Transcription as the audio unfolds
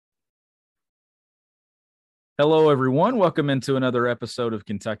Hello, everyone. Welcome into another episode of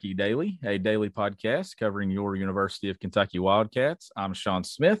Kentucky Daily, a daily podcast covering your University of Kentucky Wildcats. I'm Sean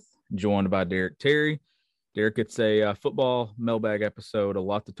Smith, joined by Derek Terry. Derek, it's a football mailbag episode, a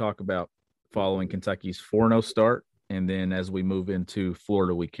lot to talk about following Kentucky's 4-0 start, and then as we move into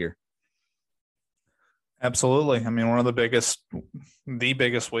Florida week here. Absolutely. I mean, the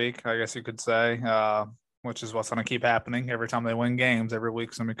biggest week, I guess you could say, which is what's going to keep happening every time they win games. Every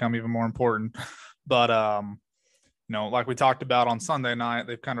week's going to become even more important. But, like we talked about on Sunday night,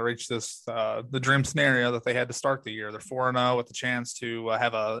 they've kind of reached the dream scenario that they had to start the year. They're 4-0 with the chance to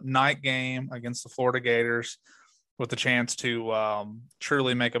have a night game against the Florida Gators, with the chance to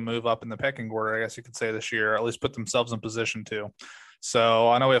truly make a move up in the pecking order, I guess you could say, this year, or at least put themselves in position to. So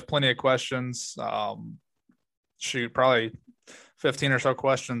I know we have plenty of questions. Probably 15 or so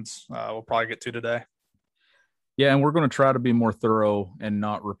questions we'll probably get to today. Yeah, and we're going to try to be more thorough and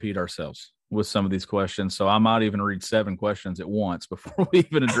not repeat ourselves with some of these questions. So I might even read 7 questions at once before we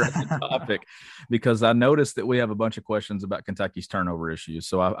even address the topic, because I noticed that we have a bunch of questions about Kentucky's turnover issues.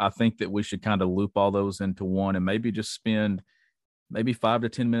 So I think that we should kind of loop all those into one and maybe just spend maybe 5 to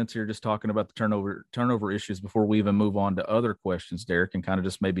 10 minutes here just talking about the turnover issues before we even move on to other questions, Derek, and kind of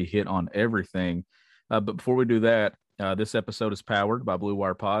just maybe hit on everything. But before we do that, this episode is powered by Blue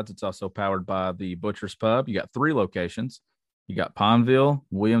Wire Pods. It's also powered by the Butcher's Pub. You got 3 locations. You got Pineville,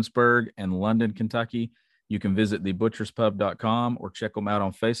 Williamsburg, and London, Kentucky. You can visit thebutcherspub.com or check them out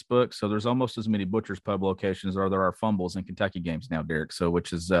on Facebook. So there's almost as many Butcher's Pub locations as there are fumbles in Kentucky games now, Derek, so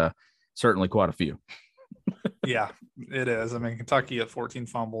which is certainly quite a few. Yeah, it is. I mean, Kentucky at 14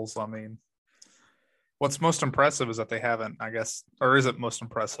 fumbles. I mean, what's most impressive is that they haven't, I guess, or is it most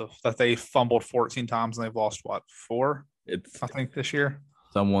impressive that they fumbled 14 times and they've lost, 4? I think this year.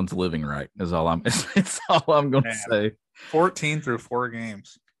 Someone's living right is all it's all I'm going to say. 14 through 4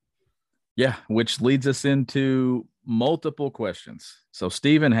 games. Yeah, which leads us into multiple questions. So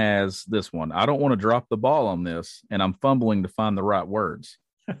Stephen has this one. I don't want to drop the ball on this, and I'm fumbling to find the right words.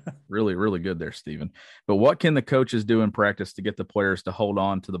 Really, really good there, Stephen. But what can the coaches do in practice to get the players to hold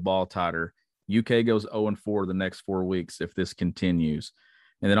on to the ball tighter? UK goes 0-4 the next 4 weeks if this continues.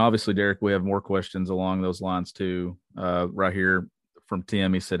 And then obviously, Derek, we have more questions along those lines too. Right here from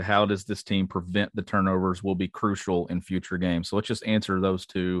Tim, he said, how does this team prevent the turnovers will be crucial in future games? So let's just answer those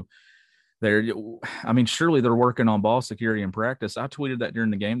two there. I mean, surely they're working on ball security in practice. I tweeted that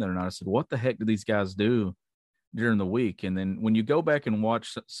during the game the other night. I said, what the heck do these guys do during the week? And then when you go back and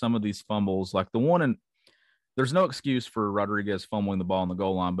watch some of these fumbles, like the one in, there's no excuse for Rodriguez fumbling the ball on the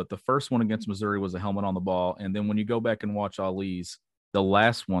goal line, but the first one against Missouri was a helmet on the ball. And then when you go back and watch Ali's, the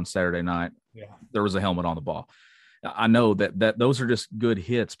last one Saturday night, there was a helmet on the ball. I know that those are just good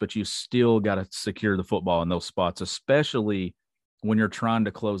hits, but you still got to secure the football in those spots, especially when you're trying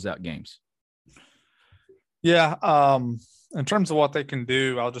to close out games. Yeah. In terms of what they can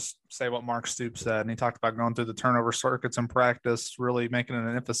do, I'll just say what Mark Stoops said. And he talked about going through the turnover circuits in practice, really making it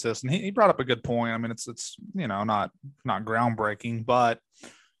an emphasis. And he brought up a good point. I mean, it's not groundbreaking, but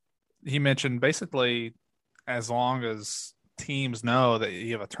he mentioned basically as long as teams know that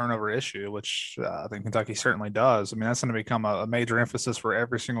you have a turnover issue, which I think Kentucky certainly does. I mean, that's going to become a major emphasis for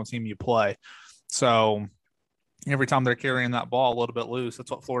every single team you play. So every time they're carrying that ball a little bit loose,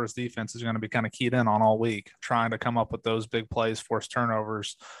 that's what Florida's defense is going to be kind of keyed in on all week, trying to come up with those big plays, force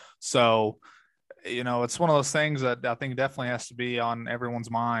turnovers. So, it's one of those things that I think definitely has to be on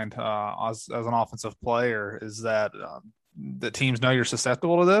everyone's mind as an offensive player, is that the teams know you're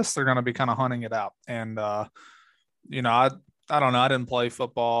susceptible to this. They're going to be kind of hunting it out. And, I don't know. I didn't play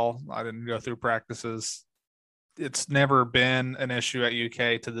football. I didn't go through practices. It's never been an issue at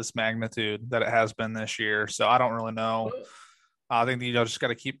UK to this magnitude that it has been this year. So I don't really know. I think just got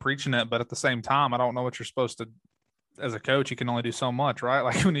to keep preaching it. But at the same time, I don't know what you're supposed to, as a coach, you can only do so much, right?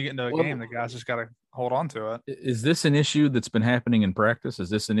 Like when you get into a game, the guys just got to hold on to it. Is this an issue that's been happening in practice? Is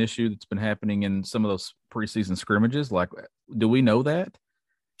this an issue that's been happening in some of those preseason scrimmages? Like, do we know that?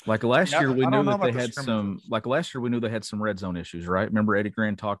 Like last year, we knew that they had some. Like last year, we knew they had some red zone issues, right? Remember, Eddie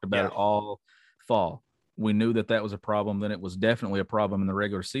Gran talked about it all fall. We knew that was a problem. Then it was definitely a problem in the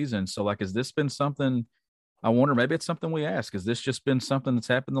regular season. So, like, has this been something? I wonder. Maybe it's something we ask. Has this just been something that's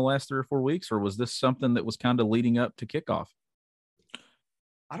happened the last 3 or 4 weeks, or was this something that was kind of leading up to kickoff?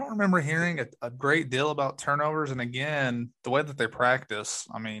 I don't remember hearing a great deal about turnovers. And again, the way that they practice,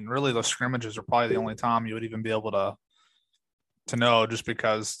 I mean, really, those scrimmages are probably the only time you would even be able to know, just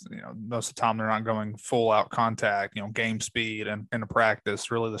because most of the time they're not going full out contact, game speed and in a practice.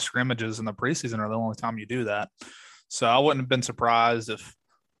 Really, the scrimmages in the preseason are the only time you do that. So I wouldn't have been surprised if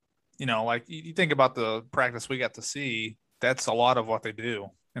like you think about the practice we got to see, that's a lot of what they do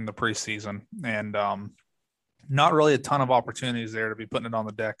in the preseason. And Not really a ton of opportunities there to be putting it on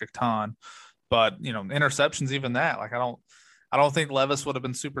the deck a ton, but interceptions, even that, like I don't think Levis would have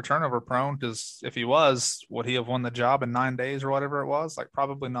been super turnover prone, because if he was, would he have won the job in 9 days or whatever it was? Like,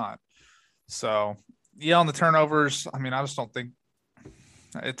 probably not. So yeah, on the turnovers, I mean, I just don't think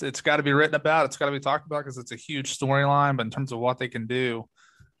it's got to be written about. It's got to be talked about because it's a huge storyline. But in terms of what they can do,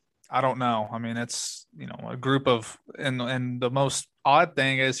 I don't know. I mean, it's a group of, and the most odd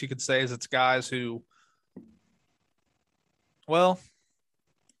thing is, you could say, is it's guys who, well,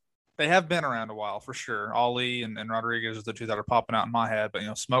 they have been around a while for sure. Ali and Rodriguez are the two that are popping out in my head.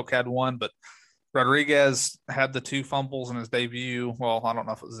 But Smoke had one, but Rodriguez had the 2 fumbles in his debut. Well, I don't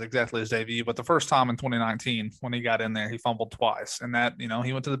know if it was exactly his debut, but the first time in 2019 when he got in there, he fumbled twice. And that, he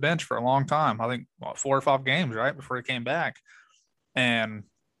went to the bench for a long time. I think 4 or 5 games, right, before he came back. And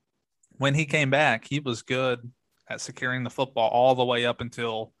when he came back, he was good at securing the football all the way up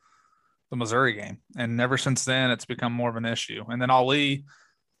until the Missouri game. And ever since then, it's become more of an issue. And then Ali,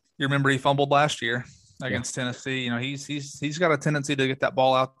 you remember he fumbled last year against Tennessee. He's got a tendency to get that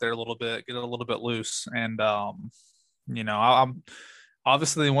ball out there a little bit, get it a little bit loose. And, I'm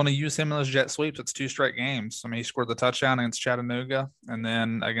obviously, they want to use him in those jet sweeps. It's 2 straight games. I mean, he scored the touchdown against Chattanooga, and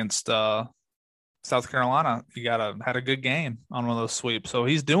then against South Carolina, he had a good game on one of those sweeps. So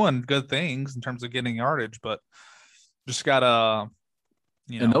he's doing good things in terms of getting yardage, but just got to,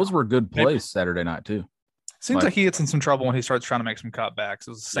 and those were good plays Saturday night too. Seems like he gets in some trouble when he starts trying to make some cutbacks. It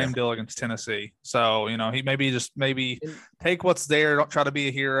was the same deal against Tennessee. So, he maybe take what's there. Don't try to be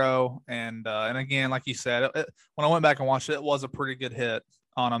a hero. And again, like you said, when I went back and watched it, it was a pretty good hit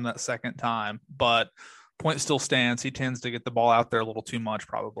on him that second time. But point still stands. He tends to get the ball out there a little too much,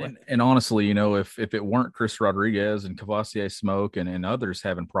 probably. And honestly, if it weren't Chris Rodriguez and Kavosiey Smoke and others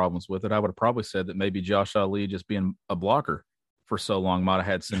having problems with it, I would have probably said that maybe Josh Ali, just being a blocker for so long, might have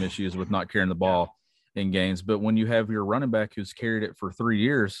had some issues with not carrying the ball in games. But when you have your running back who's carried it for 3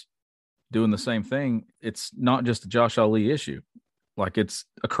 years doing the same thing, it's not just a Josh Ali issue. Like, it's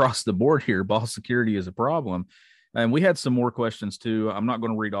across the board here. Ball security is a problem. And we had some more questions too. I'm not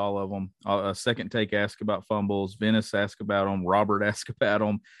going to read all of them. Second Take asked about fumbles. Venice asked about them. Robert asked about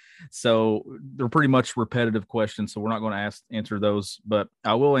them. So they're pretty much repetitive questions. So we're not going to answer those, but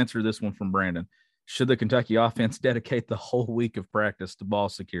I will answer this one from Brandon. Should the Kentucky offense dedicate the whole week of practice to ball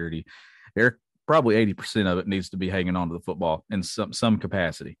security? Eric, probably 80% of it needs to be hanging on to the football in some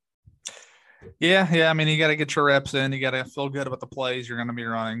capacity. Yeah. I mean, you got to get your reps in. You got to feel good about the plays you're going to be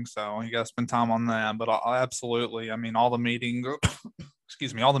running. So you got to spend time on that. But absolutely, I mean, all the meetings,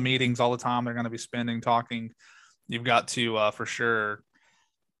 all the meetings, all the time they're going to be spending talking. You've got to for sure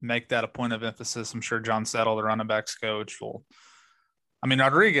make that a point of emphasis. I'm sure John Settle, the running backs coach, will. I mean,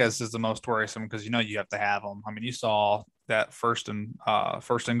 Rodriguez is the most worrisome because you have to have him. I mean, you saw that first and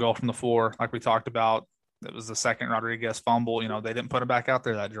goal from the 4, like we talked about. It was the second Rodriguez fumble. They didn't put him back out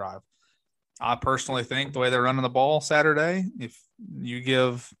there that drive. I personally think the way they're running the ball Saturday, if you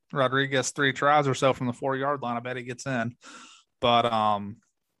give Rodriguez 3 tries or so from the 4-yard line, I bet he gets in. But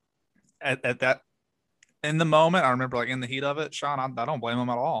at that, in the moment, I remember, like, in the heat of it, Sean, I don't blame him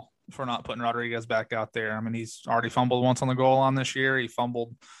at all for not putting Rodriguez back out there. I mean, he's already fumbled once on the goal line this year. He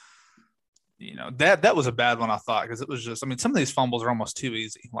fumbled, that was a bad one, I thought, because it was just, I mean, some of these fumbles are almost too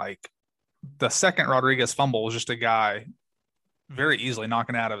easy. Like, the second Rodriguez fumble was just a guy very easily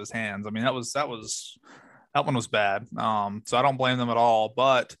knocking it out of his hands. I mean, that one was bad. So I don't blame them at all,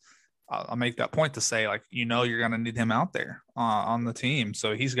 but I'll make that point to say, like, you're going to need him out there on the team.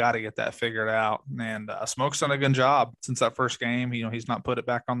 So he's got to get that figured out. And Smoke's done a good job since that first game. He's not put it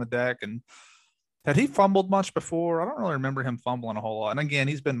back on the deck. And had he fumbled much before? I don't really remember him fumbling a whole lot. And again,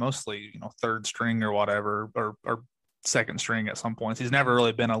 he's been mostly, third string or whatever, or second string at some points. He's never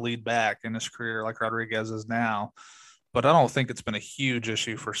really been a lead back in his career like Rodriguez is now. But I don't think it's been a huge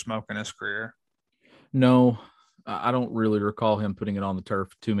issue for Smoke in his career. No, I don't really recall him putting it on the turf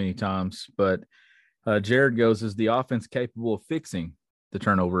too many times. But Jared goes, is the offense capable of fixing the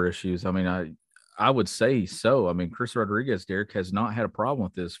turnover issues? I mean, I would say so. I mean, Chris Rodriguez, Derek, has not had a problem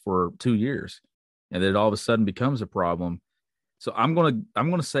with this for 2 years, and then it all of a sudden becomes a problem. So I'm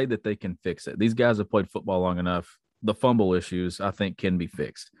gonna say that they can fix it. These guys have played football long enough. The fumble issues, I think, can be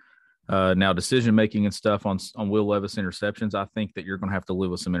fixed. Now, decision making and stuff on Will Levis interceptions, I think that you're going to have to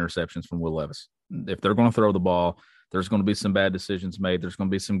live with some interceptions from Will Levis. If they're going to throw the ball, there's going to be some bad decisions made. There's going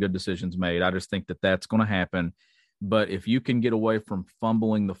to be some good decisions made. I just think that that's going to happen. But if you can get away from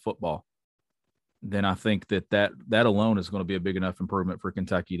fumbling the football, then I think that alone is going to be a big enough improvement for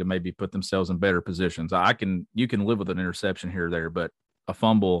Kentucky to maybe put themselves in better positions. You can live with an interception here or there, but a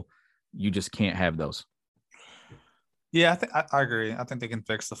fumble, you just can't have those. Yeah, I agree. I think they can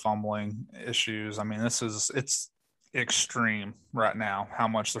fix the fumbling issues. I mean, it's extreme right now how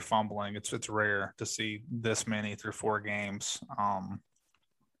much they're fumbling. It's rare to see this many through 4 games.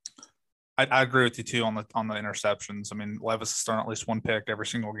 I agree with you too on the interceptions. I mean, Levis has thrown at least one pick every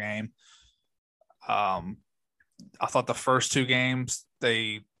single game. Um, I thought the first 2 games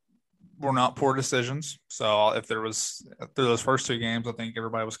they were not poor decisions. So if there was through those first 2 games, I think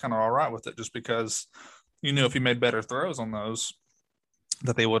everybody was kind of all right with it, just because you knew if you made better throws on those,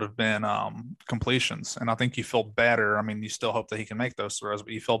 that they would have been completions. And I think you feel better. I mean, you still hope that he can make those throws,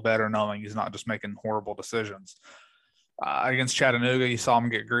 but you feel better knowing he's not just making horrible decisions. Against Chattanooga, you saw him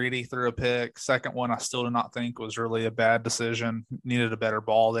get greedy through a pick. Second one, I still do not think was really a bad decision. Needed a better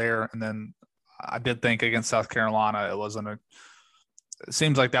ball there. And then I did think against South Carolina, it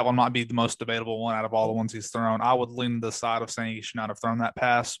seems like that one might be the most debatable one out of all the ones he's thrown. I would lean to the side of saying he should not have thrown that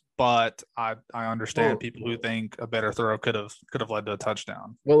pass, but I understand people who think a better throw could have led to a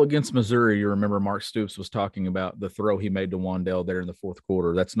touchdown. Well, against Missouri, you remember Mark Stoops was talking about the throw he made to Wandell there in the fourth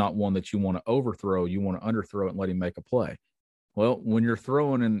quarter. That's not one that you want to overthrow. You want to underthrow it and let him make a play. Well, when you're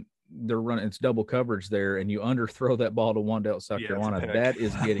throwing and they're running, it's double coverage there, and you underthrow that ball to Wandell, South Carolina, that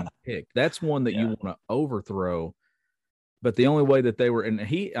is getting picked. That's one that you want to overthrow. But the only way that they were, and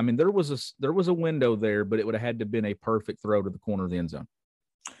there was a window there, but it would have had to have been a perfect throw to the corner of the end zone.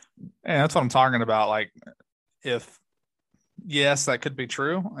 And that's what I'm talking about. Like, yes, that could be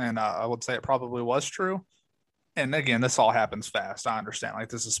true. And I would say it probably was true. And again, this all happens fast. I understand. Like,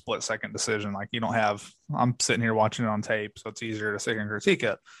 this is a split-second decision. Like, you don't have, I'm sitting here watching it on tape, so it's easier to sit and critique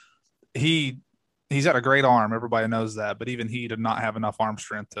it. He's got a great arm. Everybody knows that. But even he did not have enough arm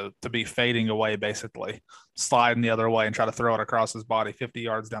strength to be fading away, basically, sliding the other way and try to throw it across his body 50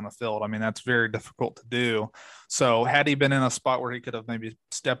 yards down the field. I mean, that's very difficult to do. So had he been in a spot where he could have maybe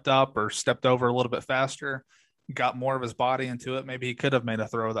stepped up or stepped over a little bit faster, got more of his body into it, maybe he could have made a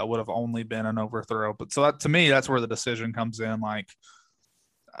throw that would have only been an overthrow. But so to me, that's where the decision comes in. Like,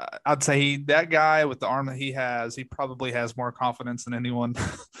 I'd say that guy with the arm that he has, he probably has more confidence than anyone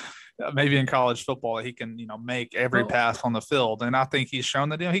maybe in college football that he can, make every pass on the field. And I think he's shown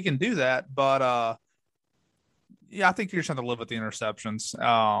that, he can do that. But yeah, I think you're trying to live with the interceptions.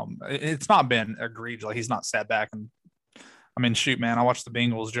 It's not been egregious. Like, he's not sat back and, I mean, shoot, man, I watched the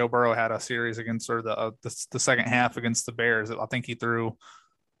Bengals. Joe Burrow had a series against, or the second half against the Bears. I think he threw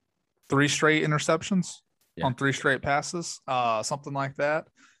 3 straight interceptions on 3 straight passes, something like that.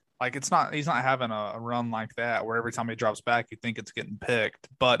 Like, he's not having a run like that where every time he drops back, you think it's getting picked.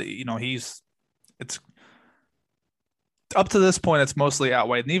 But, it's up to this point, it's mostly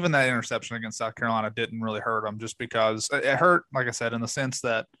outweighed. And even that interception against South Carolina didn't really hurt him, just because it hurt, like I said, in the sense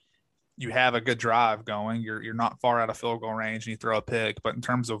that you have a good drive going. You're not far out of field goal range and you throw a pick. But in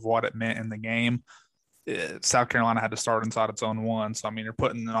terms of what it meant in the game, South Carolina had to start inside its own 1. So, I mean, you're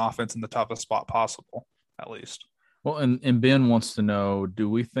putting an offense in the toughest spot possible, at least. Well, and Ben wants to know, do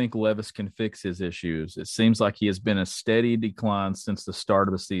we think Levis can fix his issues? It seems like he has been a steady decline since the start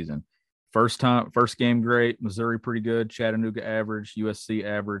of the season. First game, great. Missouri, pretty good. Chattanooga, average. USC,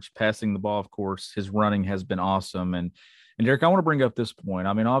 average. Passing the ball, of course. His running has been awesome. And Derek, I want to bring up this point.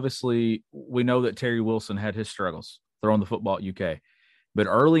 I mean, obviously, we know that Terry Wilson had his struggles throwing the football at UK. But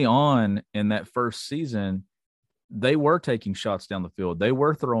early on in that first season, they were taking shots down the field. They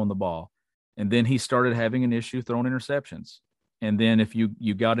were throwing the ball. And then he started having an issue throwing interceptions. And then if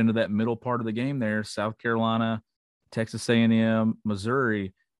you got into that middle part of the game there, South Carolina, Texas A&M,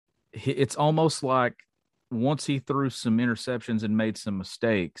 Missouri, it's almost like once he threw some interceptions and made some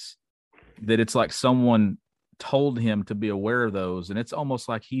mistakes, that it's like someone told him to be aware of those. And it's almost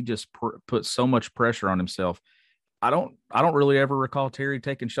like he just put so much pressure on himself. I don't really ever recall Terry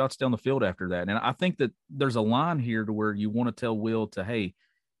taking shots down the field after that. And I think that there's a line here to where you want to tell Will to, hey,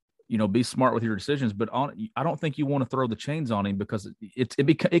 be smart with your decisions, but I don't think you want to throw the chains on him, because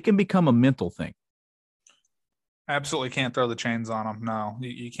it can become a mental thing. Absolutely can't throw the chains on him. No,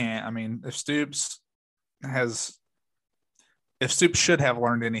 you can't. I mean, if Stoops should have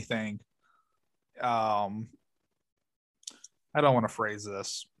learned anything, I don't want to phrase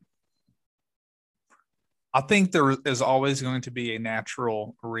this. I think there is always going to be a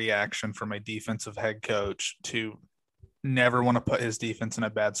natural reaction from a defensive head coach to never want to put his defense in a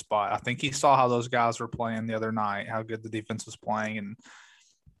bad spot. I think he saw how those guys were playing the other night, how good the defense was playing. And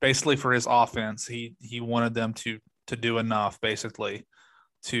basically for his offense, he wanted them to do enough basically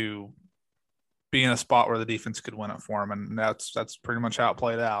to be in a spot where the defense could win it for him. And that's pretty much how it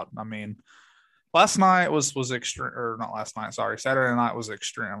played out. I mean, last night was extreme, or not last night, sorry. Saturday night was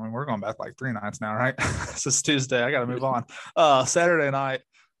extreme. I mean, we're going back like 3 nights now, right? This is Tuesday. I got to move on. Saturday night,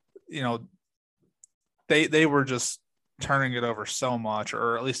 they were just turning it over so much,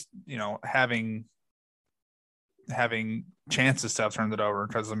 or at least, having chances to have turned it over.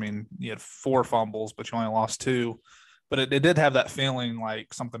 Because, I mean, you had 4 fumbles, but you only lost 2. But it did have that feeling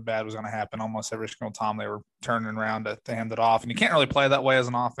like something bad was going to happen almost every single time they were turning around to hand it off. And you can't really play that way as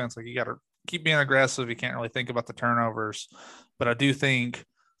an offense. Like, you got to keep being aggressive. You can't really think about the turnovers. But I do think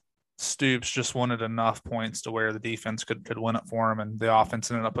Stoops just wanted enough points to where the defense could win it for him, and the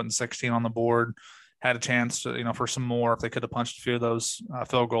offense ended up putting 16 on the board. Had a chance to, for some more if they could have punched a few of those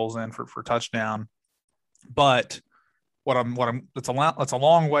field goals in for touchdown. But it's a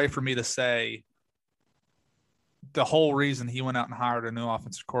long way for me to say the whole reason he went out and hired a new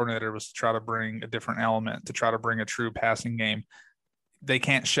offensive coordinator was to try to bring a different element, to try to bring a true passing game. They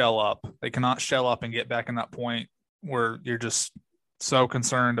can't shell up. They cannot shell up and get back in that point where you're just so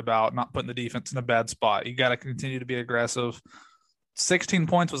concerned about not putting the defense in a bad spot. You got to continue to be aggressive. 16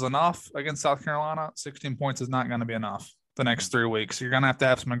 points was enough against South Carolina. 16 points is not going to be enough the next 3 weeks. You're going to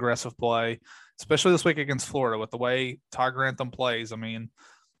have some aggressive play, especially this week against Florida with the way Ty Grantham plays. I mean,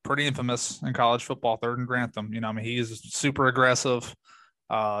 pretty infamous in college football, 3rd and Grantham. He's super aggressive,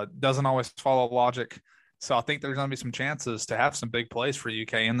 doesn't always follow logic. So I think there's going to be some chances to have some big plays for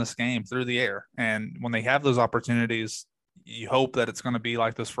UK in this game through the air. And when they have those opportunities, you hope that it's going to be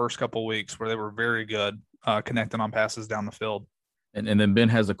like those first couple of weeks where they were very good connecting on passes down the field. And then Ben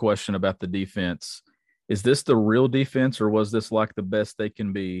has a question about the defense. Is this the real defense, or was this like the best they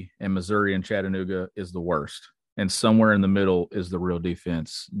can be, and Missouri and Chattanooga is the worst, and somewhere in the middle is the real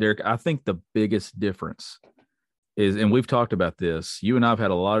defense? Derek, I think the biggest difference is, and we've talked about this, you and I have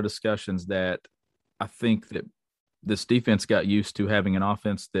had a lot of discussions, that I think that this defense got used to having an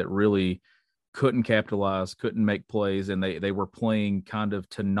offense that really couldn't capitalize, couldn't make plays, and they were playing kind of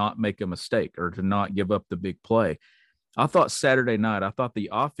to not make a mistake or to not give up the big play. I thought Saturday night, the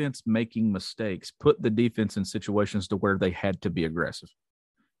offense making mistakes put the defense in situations to where they had to be aggressive.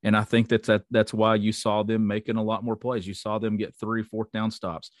 And I think that's why you saw them making a lot more plays. You saw them get 3 4th down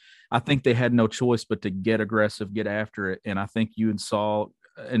stops. I think they had no choice but to get aggressive, get after it. And I think you saw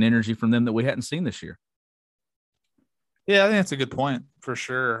an energy from them that we hadn't seen this year. Yeah, I think that's a good point for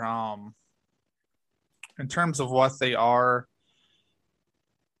sure. In terms of what they are,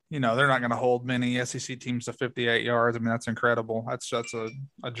 they're not going to hold many SEC teams to 58 yards. I mean, that's incredible. That's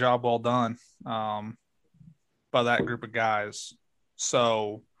a job well done by that group of guys.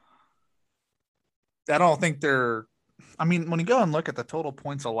 So I don't think when you go and look at the total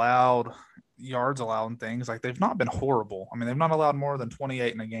points allowed, yards allowed, and things, like, they've not been horrible. I mean, they've not allowed more than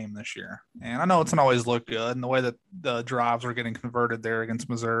 28 in a game this year. And I know it's not always look good. And the way that the drives were getting converted there against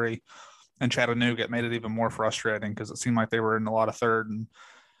Missouri and Chattanooga, it made it even more frustrating because it seemed like they were in a lot of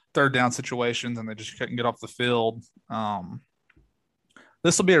third down situations and they just couldn't get off the field.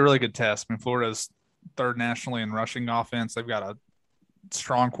 This will be a really good test. I mean, Florida's 3rd nationally in rushing offense. They've got a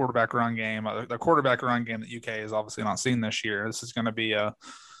strong quarterback run game. The quarterback run game that UK has obviously not seen this year. This is going to be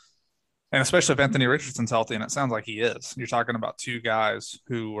and especially if Anthony Richardson's healthy, and it sounds like he is. You're talking about 2 guys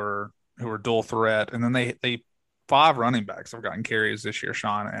who are dual threat, and then they 5 running backs have gotten carries this year,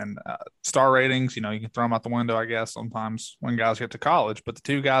 Sean, and star ratings, you can throw them out the window, I guess, sometimes when guys get to college. But the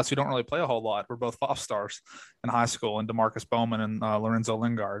 2 guys who don't really play a whole lot were both 5-stars in high school, and DeMarcus Bowman and Lorenzo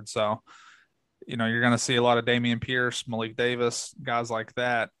Lingard. So, you're going to see a lot of Damian Pierce, Malik Davis, guys like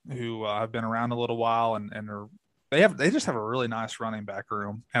that who have been around a little while and they just have a really nice running back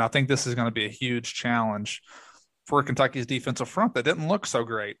room. And I think this is going to be a huge challenge for Kentucky's defensive front that didn't look so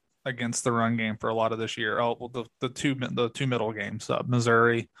great against the run game for a lot of this year. Oh, well, the two middle games,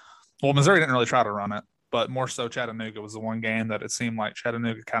 Missouri. Well, Missouri didn't really try to run it, but more so Chattanooga was the one game that it seemed like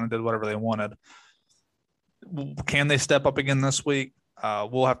Chattanooga kind of did whatever they wanted. Can they step up again this week?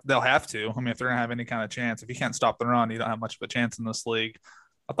 They'll have to. I mean, if they're gonna have any kind of chance, if you can't stop the run, you don't have much of a chance in this league.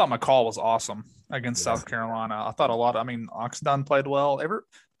 I thought McCall was awesome against South Carolina. I thought Oxendine played well.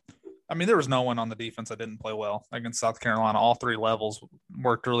 There was no one on the defense that didn't play well against South Carolina. All 3 levels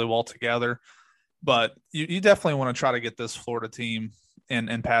worked really well together. But you definitely want to try to get this Florida team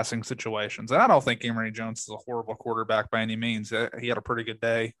in passing situations. And I don't think Emory Jones is a horrible quarterback by any means. He had a pretty good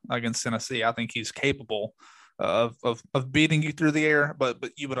day against Tennessee. I think he's capable of beating you through the air, but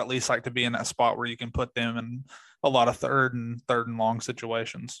you would at least like to be in that spot where you can put them in a lot of third and long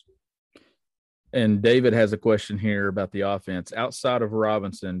situations. And David has a question here about the offense. Outside of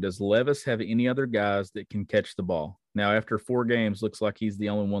Robinson, does Levis have any other guys that can catch the ball? Now, after 4 games, looks like he's the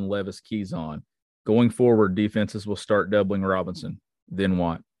only one Levis keys on. Going forward, defenses will start doubling Robinson. Then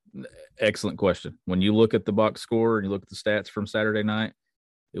what? Excellent question. When you look at the box score and you look at the stats from Saturday night,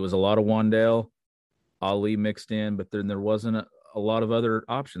 it was a lot of Wandell, Ali mixed in, but then there wasn't a lot of other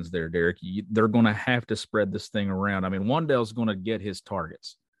options there, Derek. They're going to have to spread this thing around. I mean, Wandale's going to get his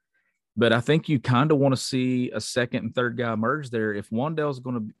targets, but I think you kind of want to see a second and third guy emerge there. If Wandale's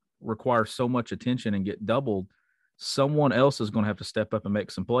going to require so much attention and get doubled, someone else is going to have to step up and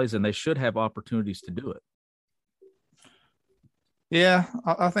make some plays, and they should have opportunities to do it. Yeah,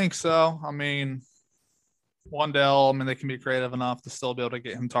 I think so. I mean, Wandale, I mean, they can be creative enough to still be able to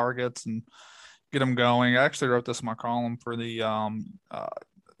get him targets and get him going. I actually wrote this in my column for the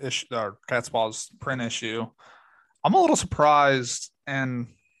issue, or Catspaw's print issue. I'm a little surprised, and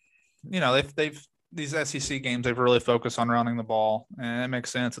they've these SEC games, they've really focused on running the ball, and it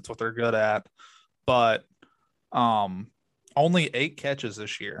makes sense. It's what they're good at. But only 8 catches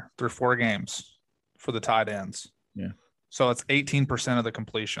this year through 4 games for the tight ends. Yeah. So it's 18% of the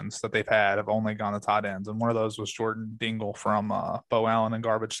completions that they've had have only gone to tight ends. And one of those was Jordan Dingle from Bo Allen in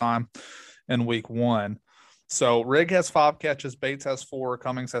garbage time in week 1. So Rigg has 5 catches, Bates has 4,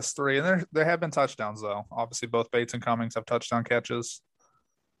 Cummings has 3. And there have been touchdowns, though. Obviously, both Bates and Cummings have touchdown catches.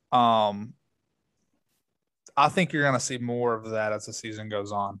 I think you're going to see more of that as the season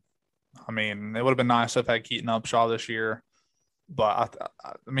goes on. I mean, it would have been nice if I had Keaton Upshaw this year. But,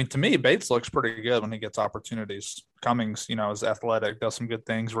 I mean, to me, Bates looks pretty good when he gets opportunities. Cummings, is athletic, does some good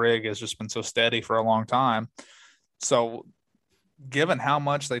things. Rigg has just been so steady for a long time. So, given how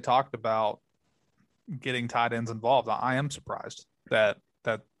much they talked about getting tight ends involved, I am surprised that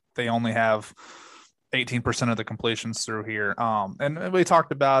they only have 18% of the completions through here. And we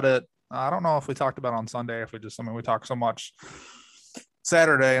talked about it. I don't know if we talked about it on Sunday, we talk so much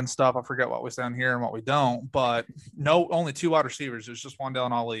Saturday and stuff. I forget what we say on here and what we don't, but only 2 wide receivers. There's just Wandale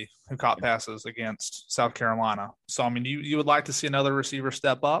and Ali who caught passes against South Carolina. So, I mean, you would like to see another receiver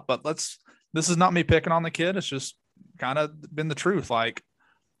step up, but this is not me picking on the kid. It's just kind of been the truth. Like,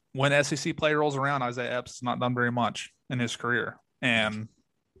 when SEC play rolls around, Isaiah Epps has not done very much in his career, and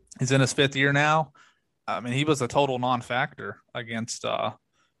he's in his 5th year now. I mean, he was a total non-factor against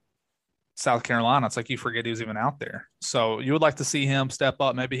South Carolina. It's like you forget he was even out there. So you would like to see him step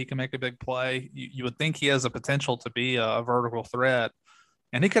up. Maybe he can make a big play. You would think he has a potential to be a vertical threat,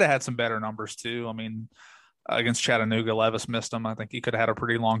 and he could have had some better numbers too. I mean, against Chattanooga, Levis missed him. I think he could have had a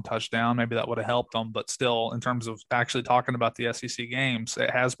pretty long touchdown. Maybe that would have helped him. But still, in terms of actually talking about the SEC games, it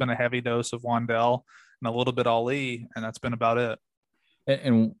has been a heavy dose of Wandale and a little bit Ali, and that's been about it.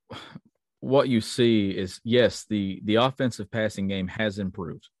 And what you see is, yes, the offensive passing game has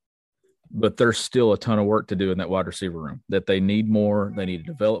improved, but there's still a ton of work to do in that wide receiver room, that they need more, they need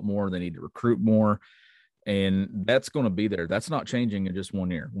to develop more, they need to recruit more, and that's going to be there. That's not changing in just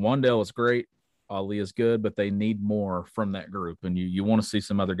 1 year. Wandale is great, Ali is good, but they need more from that group, and you want to see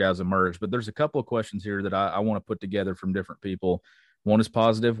some other guys emerge. But there's a couple of questions here that I want to put together from different people. One is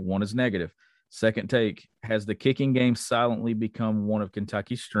positive, one is negative. Second take, has the kicking game silently become one of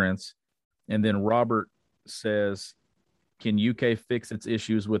Kentucky's strengths? And then Robert says, can UK fix its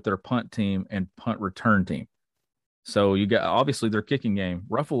issues with their punt team and punt return team? So you got, obviously, their kicking game.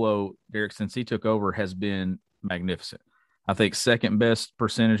 Ruffalo, Derek, since he took over, has been magnificent. I think second best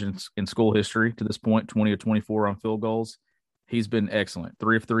percentage in school history to this point, 20 of 24 on field goals. He's been excellent.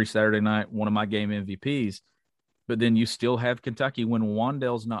 3 of 3 Saturday night, one of my game MVPs. But then you still have Kentucky when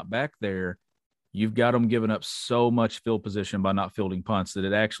Wandale's not back there. You've got them giving up so much field position by not fielding punts that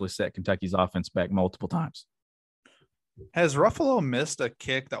it actually set Kentucky's offense back multiple times. Has Ruffalo missed a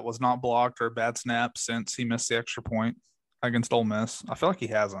kick that was not blocked or a bad snap since he missed the extra point against Ole Miss? I feel like he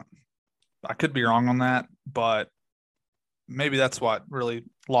hasn't. I could be wrong on that, but maybe that's what really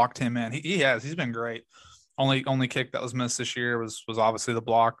locked him in. He has. He's been great. Only kick that was missed this year was obviously the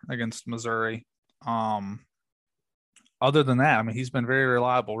block against Missouri. Other than that, I mean, he's been very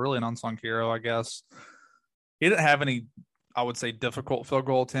reliable, really an unsung hero, I guess. He didn't have any, I would say, difficult field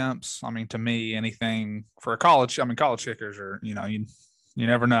goal attempts. I mean, to me, anything for a college, I mean, college kickers are, you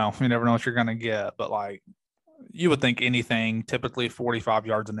never know. You never know what you're going to get. But, like, you would think anything typically 45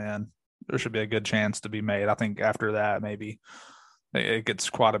 yards and in, there should be a good chance to be made. I think after that, maybe it gets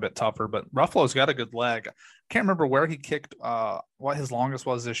quite a bit tougher. But Ruffalo's got a good leg. I can't remember where he kicked, what his longest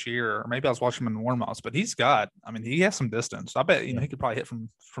was this year. Or maybe I was watching him in warm-ups. But he has some distance. I bet, he could probably hit from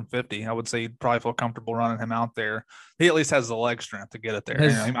 50. I would say he'd probably feel comfortable running him out there. He at least has the leg strength to get it there.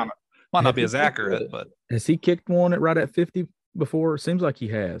 He might not be as accurate, but has he kicked one right at 50 before? It seems like he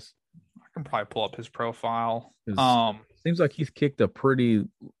has. I can probably pull up his profile. Seems like he's kicked a pretty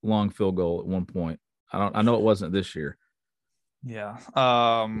long field goal at one point. I know it wasn't this year. Yeah.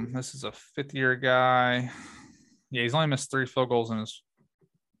 This is a 5th-year guy. Yeah, he's only missed 3 field goals in his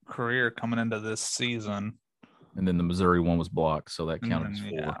career coming into this season. And then the Missouri one was blocked, so that counted as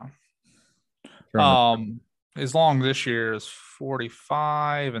 4. Yeah. His long this year is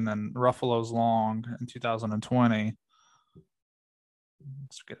 45, and then Ruffalo's long in 2020.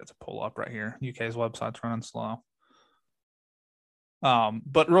 Let's get it to pull up right here. UK's website's running slow.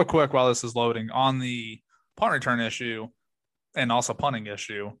 But real quick, while this is loading, on the punt return issue and also punting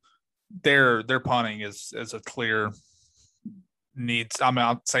issue, their punting is a clear needs. I mean,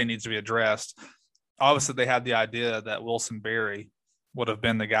 I'll say needs to be addressed. Obviously, they had the idea that Wilson Berry would have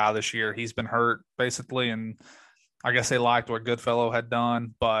been the guy this year. He's been hurt basically, and I guess they liked what Goodfellow had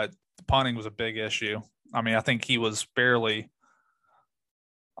done, but the punting was a big issue. I mean, I think he was barely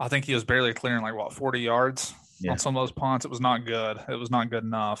clearing 40 yards on some of those punts. It was not good. It was not good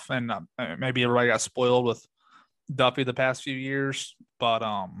enough. And maybe everybody got spoiled with Duffy the past few years, but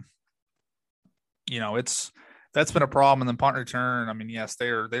that's been a problem. And then punt return, I mean, yes, they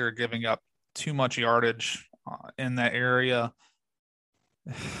are giving up too much yardage in that area.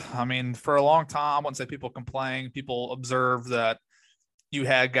 I mean, for a long time, I wouldn't say people complain. People observe that you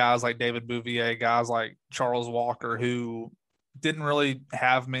had guys like David Bouvier, guys like Charles Walker, who didn't really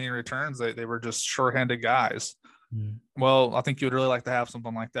have many returns. They were just short-handed guys. Well, I think you would really like to have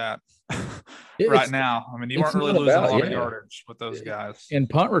something like that right now. I mean, you weren't really losing a lot of yardage with those guys. In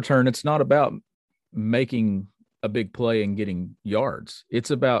punt return, it's not about making a big play and getting yards.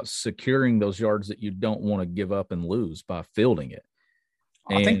 It's about securing those yards that you don't want to give up and lose by fielding it.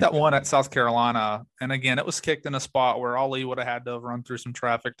 I think that one at South Carolina, and again, it was kicked in a spot where Ali would have had to run through some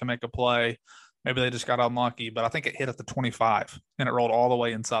traffic to make a play. Maybe they just got unlucky, but I think it hit at the 25 and it rolled all the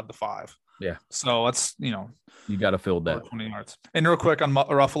way inside the 5. Yeah. So that's, you got to field that 20 yards. And real quick on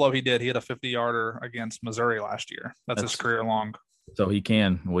Ruffalo, he hit a 50-yarder against Missouri last year. That's his career long. So he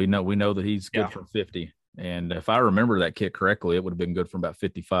can. We know that he's good from 50. And if I remember that kick correctly, it would have been good from about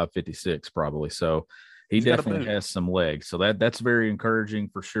 55, 56 probably. So he's definitely has some legs. So that's very encouraging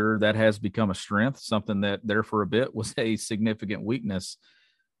for sure. That has become a strength, something that there for a bit was a significant weakness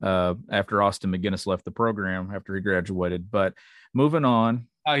after Austin McGinnis left the program after he graduated. But moving on.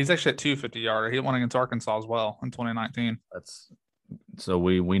 He's actually at 250-yarder. He won against Arkansas as well in 2019. So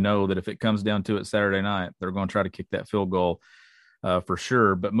we know that if it comes down to it Saturday night, they're going to try to kick that field goal for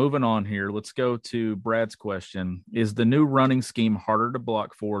sure. But moving on here, let's go to Brad's question. Is the new running scheme harder to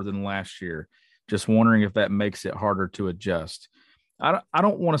block for than last year? Just wondering if that makes it harder to adjust. I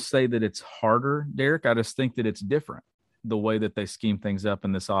don't want to say that it's harder, Derek. I just think that it's different, the way that they scheme things up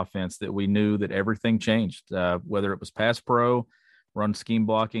in this offense, that we knew that everything changed, whether it was pass pro, run scheme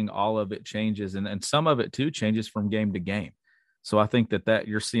blocking, all of it changes. And some of it too changes from game to game. So I think that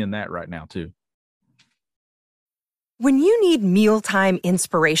you're seeing that right now too. When you need mealtime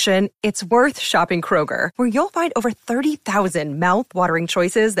inspiration, it's worth shopping Kroger, where you'll find over 30,000 mouth-watering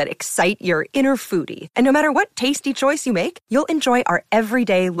choices that excite your inner foodie. And no matter what tasty choice you make, you'll enjoy our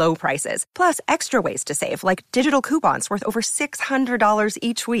everyday low prices, plus extra ways to save, like digital coupons worth over $600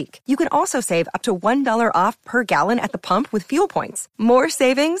 each week. You can also save up to $1 off per gallon at the pump with fuel points. More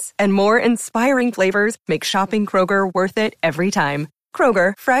savings and more inspiring flavors make shopping Kroger worth it every time.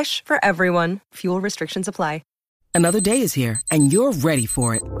 Kroger, fresh for everyone. Fuel restrictions apply. Another day is here, and you're ready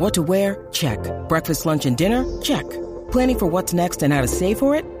for it. What to wear? Check. Breakfast, lunch, and dinner? Check. Planning for what's next and how to save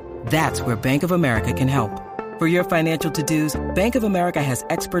for it? That's where Bank of America can help. For your financial to-dos, Bank of America has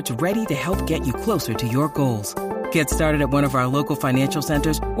experts ready to help get you closer to your goals. Get started at one of our local financial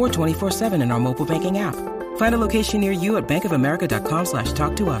centers or 24/7 in our mobile banking app. Find a location near you at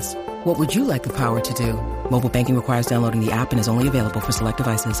bankofamerica.com/talktous. What would you like the power to do? Mobile banking requires downloading the app and is only available for select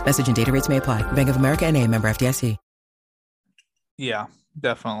devices. Message and data rates may apply. Bank of America NA, member FDIC. Yeah,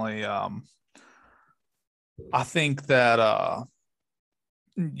 definitely. I think that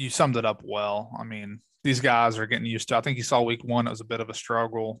you summed it up well. I mean, these guys are getting used to. I think you saw week 1, it was a bit of a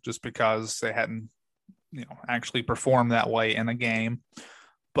struggle just because they hadn't, actually performed that way in a game.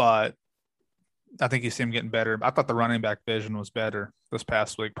 But I think you see him getting better. I thought the running back vision was better this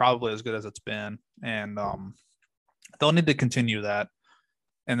past week, probably as good as it's been. And they'll need to continue that.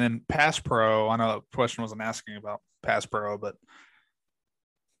 And then pass pro, I know the question wasn't asking about pass pro, but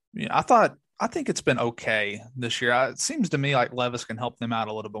I think it's been okay this year. It seems to me like Levis can help them out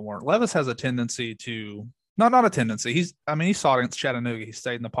a little bit more. Levis has a tendency to not a tendency. He saw it against Chattanooga. He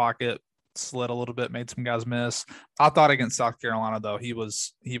stayed in the pocket, slid a little bit, made some guys miss. I thought against South Carolina, though, he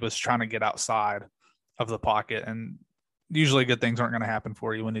was trying to get outside of the pocket, and usually good things aren't going to happen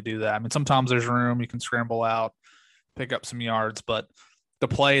for you when you do that. I mean, sometimes there's room, you can scramble out, pick up some yards, but the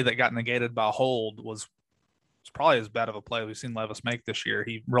play that got negated by a hold was probably as bad of a play we've seen Levis make this year.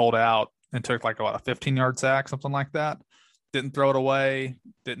 He rolled out and took a 15-yard sack, something like that. Didn't throw it away,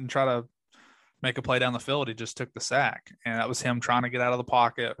 didn't try to make a play down the field. He just took the sack, and that was him trying to get out of the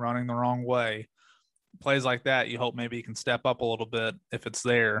pocket, running the wrong way. plays like that, you hope maybe he can step up a little bit if it's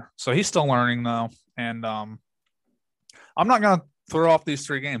there. So he's still learning though. And I'm not going to throw off these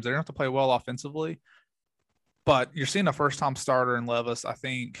 3 games. They're going to have to play well offensively, but you're seeing a first-time starter in Levis, I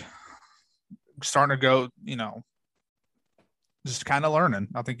think, starting to go, just kind of learning.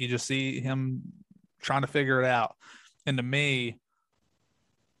 I think you just see him trying to figure it out. And to me,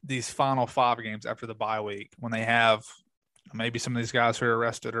 these final 5 games after the bye week, when they have maybe some of these guys who are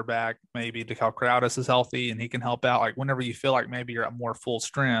arrested are back, maybe DeKal Crowdis is healthy and he can help out. Like whenever you feel like maybe you're at more full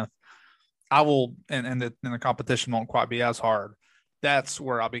strength, I will, and the competition won't quite be as hard. That's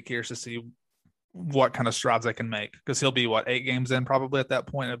where I'll be curious to see what kind of strides they can make, because he'll be 8 games in probably at that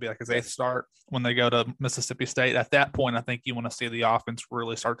point. It'll be like his 8th start when they go to Mississippi State. At that point, I think you want to see the offense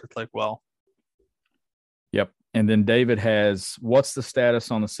really start to click well. Yep. And then David has, what's the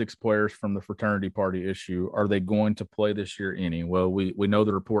status on the 6 players from the fraternity party issue? Are they going to play this year any? Well, we know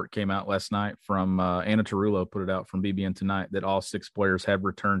the report came out last night from Anna Tarullo, put it out from BBN Tonight, that all 6 players have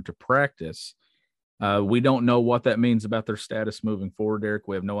returned to practice. We don't know what that means about their status moving forward, Derek.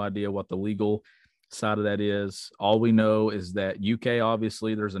 We have no idea what the legal side of that is. All we know is that UK,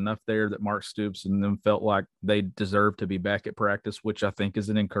 obviously, there's enough there that Mark Stoops and them felt like they deserve to be back at practice, which I think is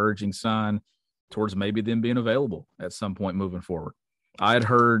an encouraging sign towards maybe them being available at some point moving forward. I had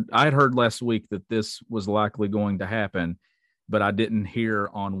heard last week that this was likely going to happen, but I didn't hear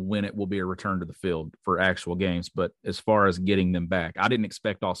on when it will be a return to the field for actual games. But as far as getting them back, I didn't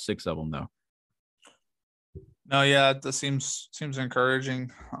expect all 6 of them though. No, yeah, that seems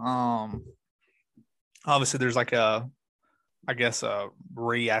encouraging. Obviously there's like a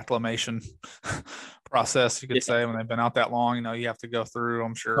reacclimation process, you could say, when they've been out that long. You have to go through,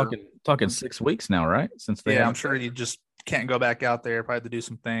 I'm sure. Talking 6 weeks now, right? Since they I'm sure you just can't go back out there, probably have to do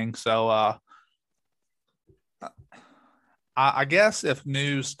some things. So I guess if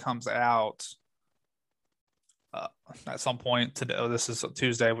news comes out at some point today, this is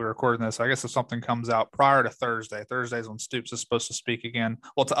Tuesday, we're recording this. I guess if something comes out prior to Thursday is when Stoops is supposed to speak again.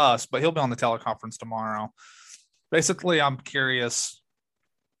 Well, to us, but he'll be on the teleconference tomorrow. Basically, I'm curious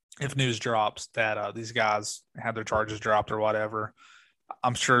if news drops that these guys had their charges dropped or whatever.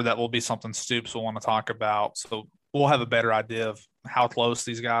 I'm sure that will be something Stoops will want to talk about. So we'll have a better idea of how close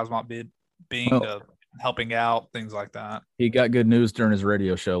these guys might be to helping out, things like that. He got good news during his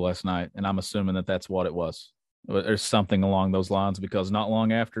radio show last night, and I'm assuming that that's what it was. There's something along those lines, because not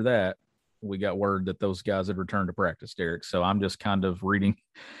long after that, we got word that those guys had returned to practice, Derek. So I'm just kind of reading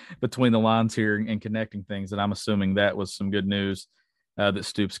between the lines here and connecting things, and I'm assuming that was some good news that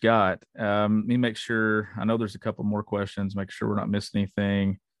Stoops got. Let me make sure. I know there's a couple more questions. Make sure we're not missing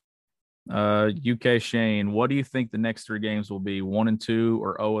anything. UK Shane, what do you think the next 3 games will be? 1-2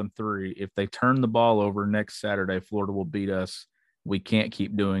 or 0-3? If they turn the ball over next Saturday, Florida will beat us. We can't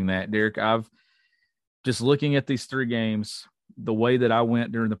keep doing that. Derek, I've just looking at these 3 games, the way that I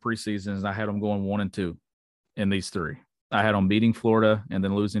went during the preseason is I had them going 1-2 in these 3. I had them beating Florida and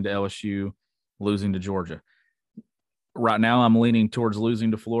then losing to LSU, losing to Georgia. Right now, I'm leaning towards losing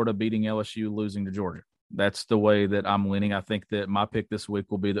to Florida, beating LSU, losing to Georgia. That's the way that I'm leaning. I think that my pick this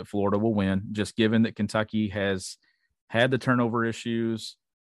week will be that Florida will win, just given that Kentucky has had the turnover issues.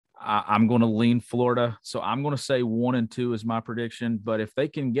 I'm going to lean Florida. So I'm going to say 1-2 is my prediction. But if they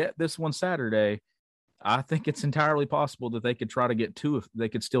can get this one Saturday, I think it's entirely possible that they could try to get 2 they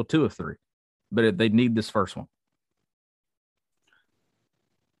could steal 2 of 3, but they need this first one.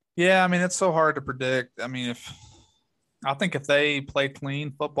 Yeah, I mean, it's so hard to predict. I mean, I think if they play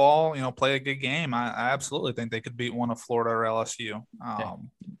clean football, play a good game, I absolutely think they could beat one of Florida or LSU.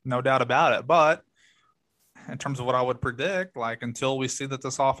 No doubt about it. But in terms of what I would predict, like until we see that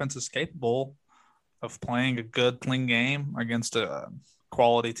this offense is capable of playing a good, clean game against a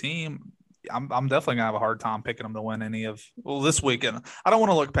quality team, I'm definitely gonna have a hard time picking them to win this weekend. I don't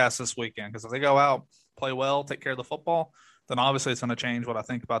want to look past this weekend, because if they go out, play well, take care of the football, then obviously it's going to change what I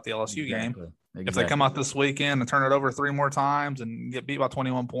think about the LSU game. Exactly. If they come out this weekend and turn it over 3 more times and get beat by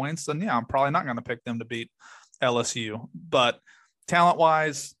 21 points, then yeah, I'm probably not going to pick them to beat LSU. But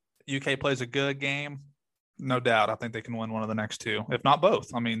talent-wise, UK plays a good game. No doubt. I think they can win one of the next 2, if not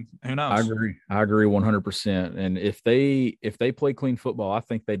both. I mean, who knows? I agree 100%. And if they play clean football, I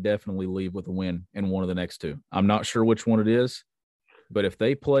think they definitely leave with a win in one of the next 2. I'm not sure which one it is, but if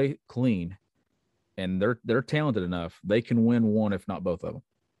they play clean and they're talented enough, they can win one, if not both of them.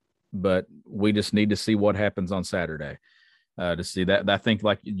 But we just need to see what happens on Saturday to see that. I think,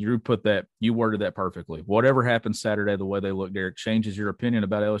 like you worded that perfectly. Whatever happens Saturday, the way they look, Derek, changes your opinion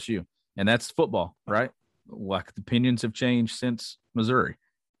about LSU. And that's football, right? Like the opinions have changed since Missouri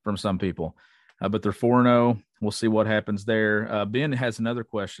from some people. But they're 4-0. We'll see what happens there. Ben has another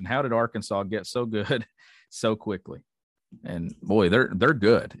question. How did Arkansas get so good so quickly? And boy, they're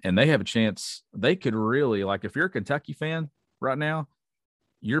good, and they have a chance. They could really, like, if you're a Kentucky fan right now,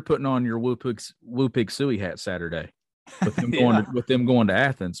 you're putting on your Woo Pig Suey hat Saturday with them going to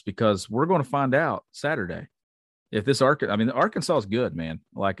Athens, because we're going to find out Saturday if this Arkansas is good, man.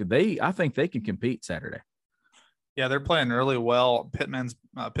 Like, I think they can compete Saturday. Yeah, they're playing really well. Pittman's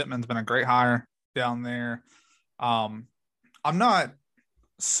been a great hire down there. I'm not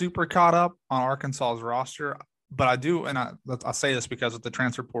super caught up on Arkansas's roster, but I do, and I say this because of the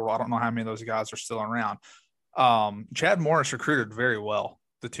transfer portal, I don't know how many of those guys are still around. Chad Morris recruited very well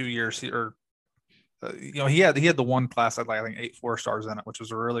the 2 years he had the one class that I think 8 4-stars in it, which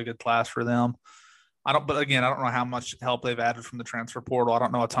was a really good class for them. But again, I don't know how much help they've added from the transfer portal. I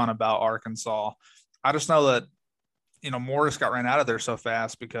don't know a ton about Arkansas. I just know that, Morris got ran out of there so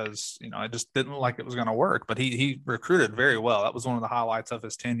fast because, it just didn't look like it was going to work, but he recruited very well. That was one of the highlights of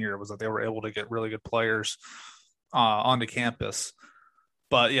his tenure, was that they were able to get really good players onto campus.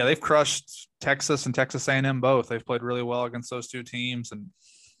 But yeah, they've crushed Texas and Texas A&M both. They've played really well against those two teams. And,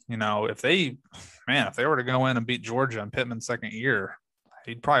 if they were to go in and beat Georgia in Pittman's second year,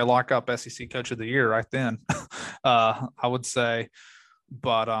 he'd probably lock up SEC Coach of the Year right then, I would say.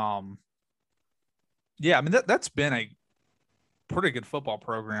 But, yeah, that's been a pretty good football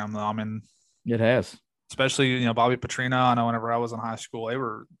program, though. It has. Especially, Bobby Petrino. I know whenever I was in high school, they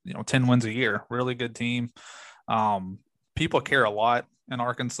were, 10 wins a year. Really good team. People care a lot in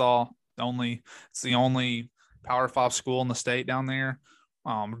Arkansas. It's the only Power 5 school in the state down there.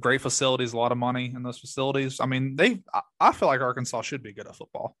 Great facilities, a lot of money in those facilities. I feel like Arkansas should be good at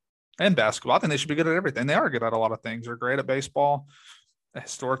football and basketball. I think they should be good at everything. They are good at a lot of things. They're great at baseball. They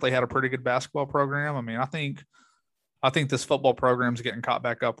historically had a pretty good basketball program. I think this football program is getting caught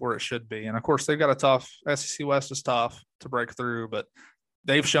back up where it should be. And of course, they've got a tough SEC West is tough to break through, but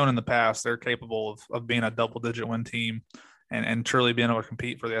they've shown in the past they're capable of being a double-digit win team and truly being able to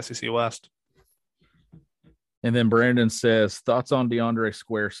compete for the SEC West. And then Brandon says, thoughts on DeAndre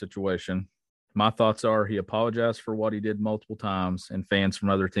Square situation. My thoughts are he apologized for what he did multiple times, and fans from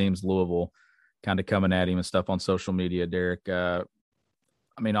other teams, Louisville, kind of coming at him and stuff on social media, Derek.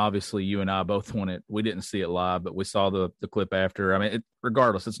 Obviously you and I both we didn't see it live, but we saw the clip after.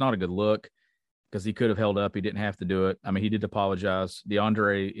 Regardless, it's not a good look because he could have held up. He didn't have to do it. He did apologize.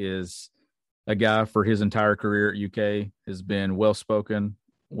 DeAndre is a guy for his entire career at UK, has been well-spoken,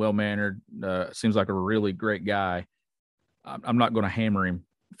 well-mannered, seems like a really great guy. I'm not going to hammer him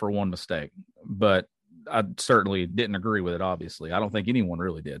for one mistake, but I certainly didn't agree with it, obviously. I don't think anyone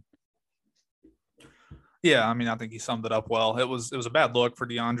really did. Yeah, I think he summed it up well. It was a bad look for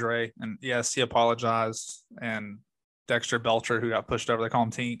DeAndre, and yes, he apologized. And Dexter Belcher, who got pushed over, they call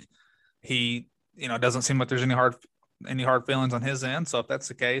him Tink, he, doesn't seem like there's any hard feelings on his end. So if that's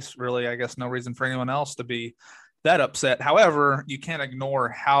the case, really, I guess no reason for anyone else to be that upset. However, you can't ignore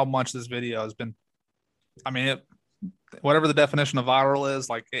how much this video has been. Whatever the definition of viral is,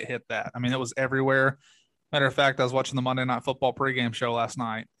 like, it hit that. It was everywhere. Matter of fact, I was watching the Monday Night Football pregame show last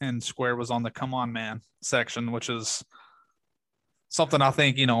night, and Square was on the "Come On Man" section, which is something I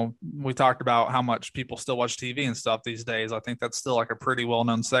think, we talked about how much people still watch TV and stuff these days. I think that's still like a pretty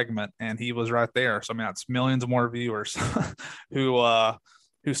well-known segment, and he was right there. So, that's millions of more viewers who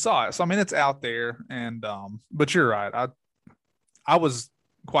saw it. So, it's out there, and but you're right. I was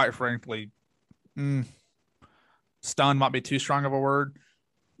quite frankly stunned might be too strong of a word.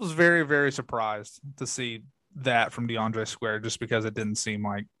 Was very, very surprised to see that from DeAndre Square, just because it didn't seem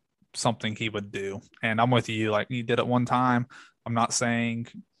like something he would do. And I'm with you. Like, he did it one time. I'm not saying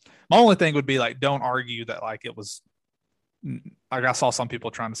 – my only thing would be, like, don't argue that, like, it was – like, I saw some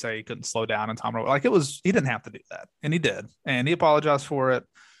people trying to say he couldn't slow down in time. Like, it was – he didn't have to do that. And he did. And he apologized for it.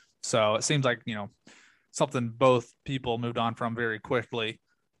 So it seems like, something both people moved on from very quickly.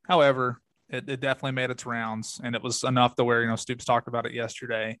 However – It definitely made its rounds, and it was enough to where, Stoops talked about it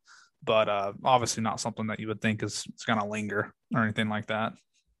yesterday, but obviously not something that you would think is going to linger or anything like that.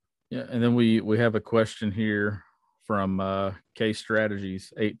 Yeah, and then we have a question here from K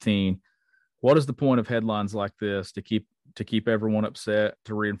Strategies 18. What is the point of headlines like this to keep everyone upset,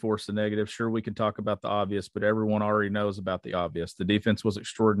 to reinforce the negative? Sure, we can talk about the obvious, but everyone already knows about the obvious. The defense was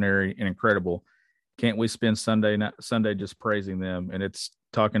extraordinary and incredible. Can't we spend Sunday just praising them? And it's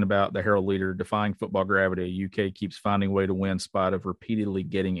talking about the Herald Leader defying football gravity. UK keeps finding a way to win in spite of repeatedly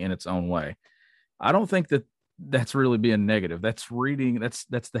getting in its own way. I don't think that's really being negative. That's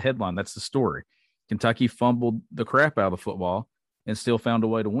the headline. That's the story. Kentucky fumbled the crap out of the football and still found a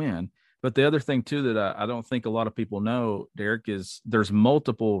way to win. But the other thing too that I don't think a lot of people know, Derek, is there's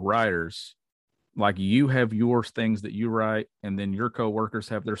multiple writers Like you have your things that you write, and then your coworkers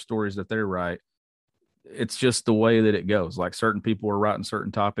have their stories that they write. It's just the way that it goes. Like certain people are writing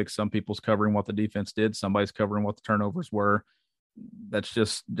certain topics. Some people's covering what the defense did. Somebody's covering what the turnovers were.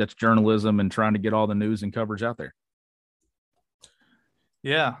 That's journalism and trying to get all the news and coverage out there.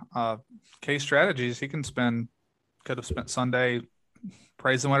 Yeah. Case Strategies, he could have spent Sunday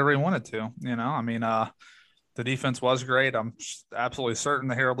praising whatever he wanted to, I mean, the defense was great. I'm absolutely certain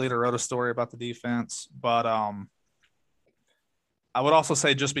the Herald Leader wrote a story about the defense, but I would also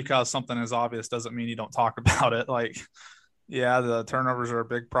say just because something is obvious doesn't mean you don't talk about it. Like, yeah, the turnovers are a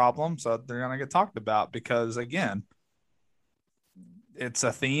big problem, so they're going to get talked about because, again, it's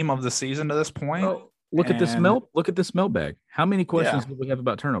a theme of the season to this point. Oh, look at this mailbag. How many questions did we have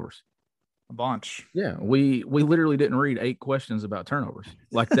about turnovers? A bunch. Yeah, we literally didn't read 8 questions about turnovers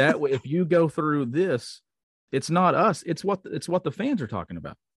like that. If you go through this, it's not us. It's what the fans are talking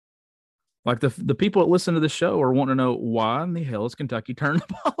about. Like the people that listen to the show are wanting to know why in the hell is Kentucky turning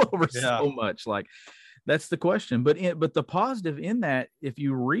the ball over so much. Like that's the question. But the positive in that, if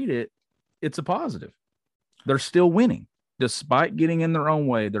you read it, it's a positive. They're still winning despite getting in their own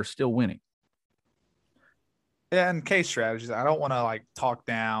way. They're still winning. Yeah, and Case Strategies, I don't want to like talk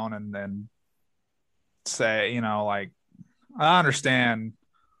down and then say, like I understand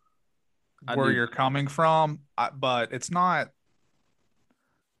where you're coming from, but it's not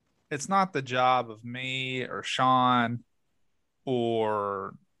the job of me or Sean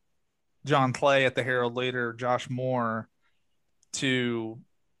or John Clay at the Herald Leader, Josh Moore, to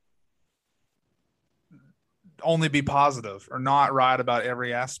only be positive or not write about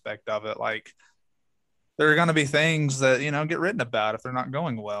every aspect of it. Like there are going to be things that, get written about if they're not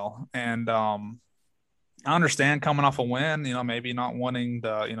going well. And I understand coming off a win, maybe not wanting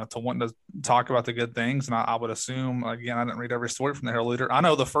to, want to talk about the good things. And I would assume, again, I didn't read every story from the Herald Leader. I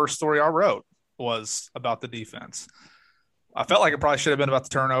know the first story I wrote was about the defense. I felt like it probably should have been about the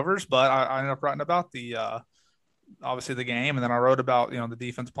turnovers, but I ended up writing about the, obviously the game. And then I wrote about, the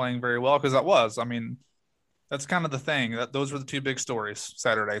defense playing very well because that's kind of the thing. Those were the 2 big stories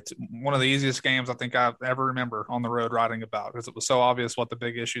Saturday. It's one of the easiest games I think I ever remember on the road writing about because it was so obvious what the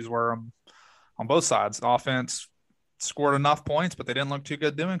big issues were on both sides. The offense scored enough points, but they didn't look too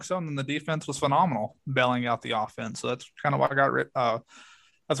good doing so. And then the defense was phenomenal, bailing out the offense. So that's kind of what I got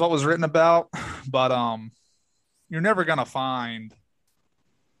that's what was written about. But you're never going to find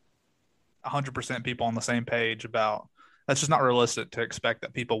 100% people on the same page about. That's just not realistic to expect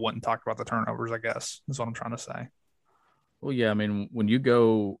that people wouldn't talk about the turnovers, I guess, is what I'm trying to say. Well, yeah, I mean,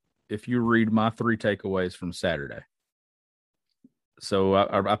 if you read my 3 takeaways from Saturday. So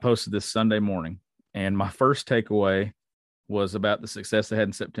I posted this Sunday morning, and my first takeaway was about the success they had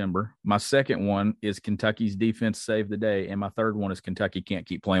in September. My second one is Kentucky's defense saved the day, and my third one is Kentucky can't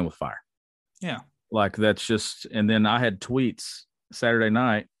keep playing with fire. Yeah. Like that's just – and then I had tweets Saturday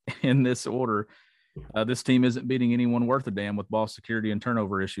night in this order. This team isn't beating anyone worth a damn with ball security and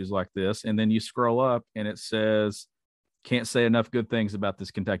turnover issues like this. And then you scroll up, and it says, can't say enough good things about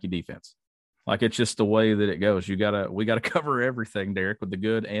this Kentucky defense. Like it's just the way that it goes. We gotta cover everything, Derek, with the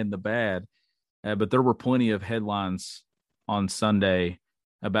good and the bad. But there were plenty of headlines on Sunday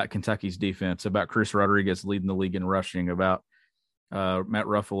about Kentucky's defense, about Chris Rodriguez leading the league in rushing, about Matt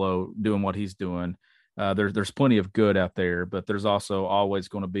Ruffalo doing what he's doing. There's plenty of good out there, but there's also always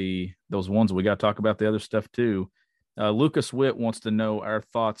going to be those ones. We got to talk about the other stuff too. Lucas Witt wants to know our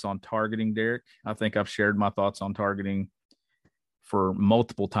thoughts on targeting, Derek. I think I've shared my thoughts on targeting for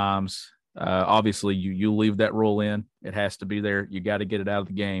multiple times. Obviously, you leave that rule in. It has to be there. You got to get it out of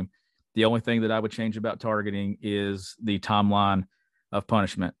the game. The only thing that I would change about targeting is the timeline of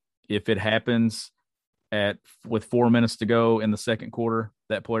punishment. If it happens with 4 minutes to go in the second quarter,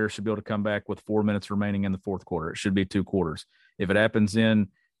 that player should be able to come back with 4 minutes remaining in the fourth quarter. It should be 2 quarters. If it happens in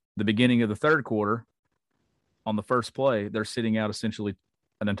the beginning of the third quarter on the first play, they're sitting out essentially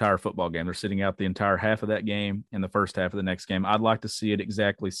an entire football game. They're sitting out the entire half of that game and the first half of the next game. I'd like to see it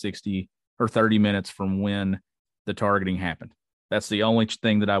exactly 60 or 30 minutes from when the targeting happened. That's the only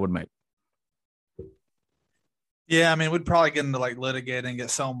thing that I would make. Yeah, I mean, we'd probably get into like litigating it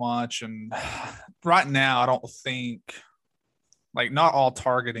so much. And right now, I don't think not all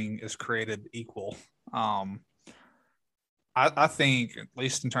targeting is created equal. I think, at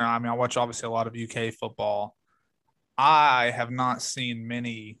least in terms, I watch obviously a lot of UK football. I have not seen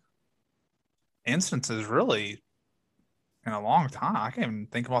many instances really in a long time. I can't even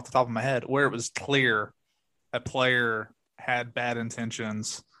think of off the top of my head where it was clear a player had bad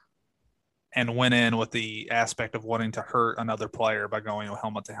intentions and went in with the aspect of wanting to hurt another player by going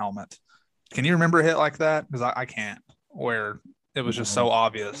helmet to helmet. Can you remember a hit like that? Because I can't. Where It was just so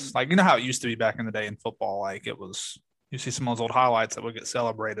obvious. Like, you know how it used to be back in the day in football? Like, it was, you see some of those old highlights that would get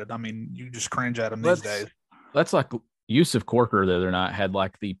celebrated. I mean, you just cringe at them these days. That's like Yusuf Corker the other night had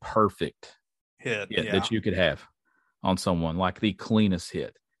like the perfect hit that you could have on someone, like the cleanest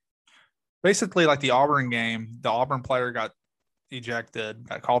hit. Basically, like the Auburn game, the Auburn player got ejected,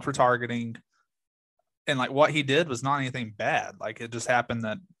 got called for targeting. And like what he did was not anything bad. Like, it just happened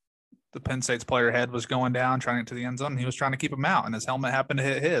that the Penn State's player head was going down, trying to get to the end zone. And he was trying to keep him out, and his helmet happened to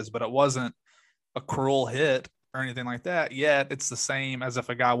hit his, but it wasn't a cruel hit or anything like that. Yet it's the same as if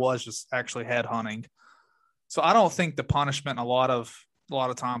a guy was just actually head hunting. So I don't think the punishment a lot of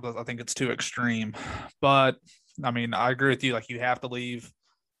times, I think it's too extreme. But I mean, I agree with you. Like, you have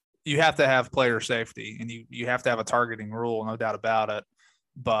to have player safety, and you have to have a targeting rule, no doubt about it.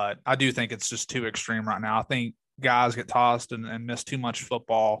 But I do think it's just too extreme right now. I think guys get tossed and miss too much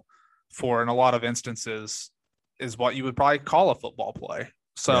football for, in a lot of instances, is what you would probably call a football play.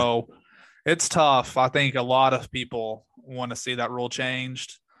 So It's tough. I think a lot of people want to see that rule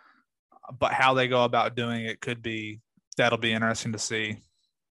changed, but how they go about doing it that'll be interesting to see.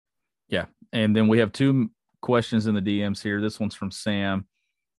 Yeah. And then we have two questions in the DMs here. This one's from Sam,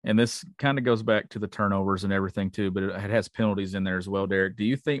 and this kind of goes back to the turnovers and everything too, but it has penalties in there as well. Derek, do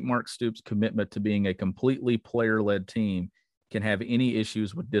you think Mark Stoops' commitment to being a completely player-led team can have any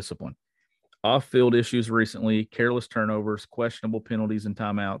issues with discipline? Off-field issues recently, careless turnovers, questionable penalties and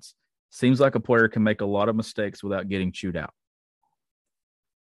timeouts. Seems like a player can make a lot of mistakes without getting chewed out.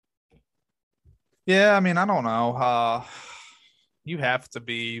 Yeah, I mean, I don't know. You have to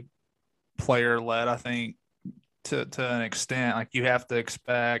be player-led, I think, to an extent. Like, you have to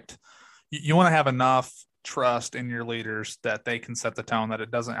expect – you want to have enough trust in your leaders that they can set the tone, that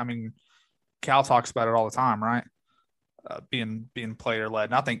it doesn't – I mean, Cal talks about it all the time, right? Being player-led.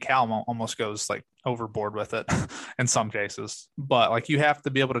 And I think Cal almost goes, like, overboard with it in some cases. But, like, you have to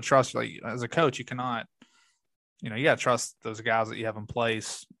be able to trust – like, as a coach, you cannot – you got to trust those guys that you have in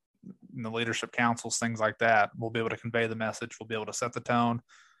place – in the leadership councils, things like that. We'll be able to convey the message. We'll be able to set the tone.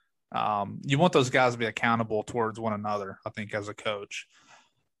 You want those guys to be accountable towards one another, I think, as a coach.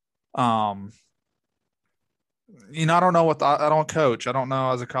 I don't know I don't coach. I don't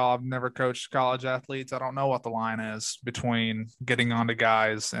know I've never coached college athletes. I don't know what the line is between getting onto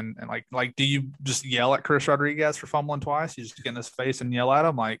guys and like, do you just yell at Chris Rodriguez for fumbling twice? You just get in his face and yell at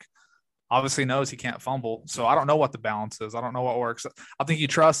him? Like, obviously knows he can't fumble. So I don't know what the balance is. I don't know what works. I think you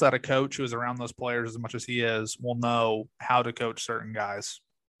trust that a coach who is around those players as much as he is will know how to coach certain guys.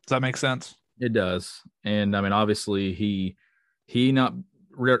 Does that make sense? It does. And I mean, obviously he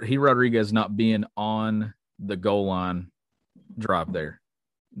Rodriguez not being on the goal line drive there,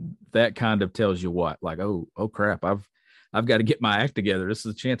 that kind of tells you what, like, oh crap, I've got to get my act together. This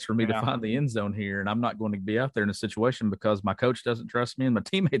is a chance for me to find the end zone here, and I'm not going to be out there in a situation because my coach doesn't trust me and my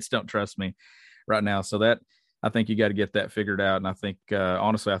teammates don't trust me right now. So that, I think you got to get that figured out. And I think,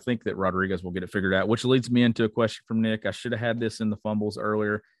 honestly, I think that Rodriguez will get it figured out, which leads me into a question from Nick. I should have had this in the fumbles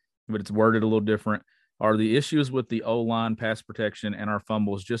earlier, but it's worded a little different. Are the issues with the O-line, pass protection, and our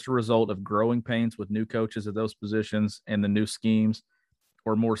fumbles just a result of growing pains with new coaches at those positions and the new schemes,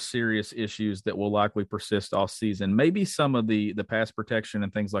 or more serious issues that will likely persist all season? Maybe some of the pass protection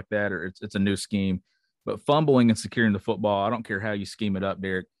and things like that, or it's a new scheme, but fumbling and securing the football, I don't care how you scheme it up,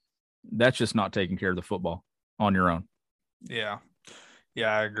 Derek, that's just not taking care of the football on your own. Yeah,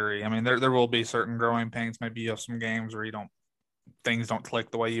 I agree. I mean, there will be certain growing pains. Maybe you have some games where things don't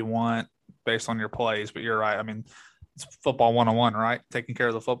click the way you want based on your plays, but you're right. I mean, it's football 101, right? Taking care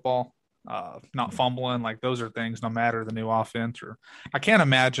of the football. Not fumbling, like, those are things no matter the new offense. Or I can't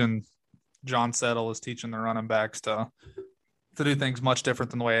imagine John Settle is teaching the running backs to do things much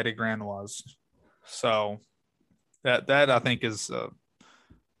different than the way Eddie Gran was. So that I think is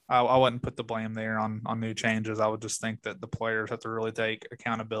I wouldn't put the blame there on new changes. I would just think that the players have to really take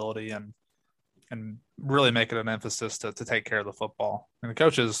accountability and really make it an emphasis to take care of the football. And the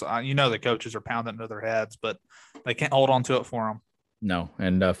coaches, the coaches are pounding into their heads, but they can't hold on to it for them. No,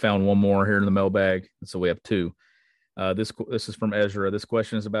 and found one more here in the mailbag. So we have two. This is from Ezra. This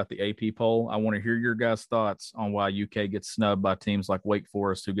question is about the AP poll. I want to hear your guys' thoughts on why UK gets snubbed by teams like Wake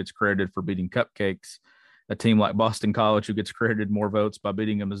Forest, who gets credited for beating Cupcakes, a team like Boston College, who gets credited more votes by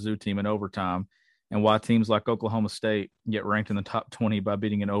beating a Mizzou team in overtime, and why teams like Oklahoma State get ranked in the top 20 by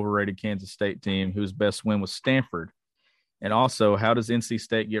beating an overrated Kansas State team whose best win was Stanford. And also, how does NC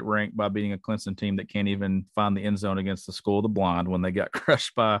State get ranked by beating a Clemson team that can't even find the end zone against the School of the Blind when they got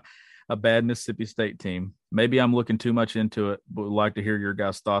crushed by a bad Mississippi State team? Maybe I'm looking too much into it, but would like to hear your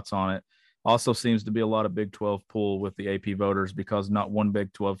guys' thoughts on it. Also seems to be a lot of Big 12 pull with the AP voters because not one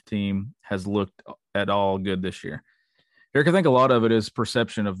Big 12 team has looked at all good this year. Eric, I think a lot of it is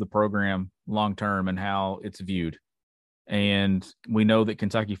perception of the program long term and how it's viewed. And we know that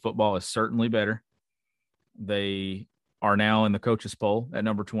Kentucky football is certainly better. They are now in the coaches poll at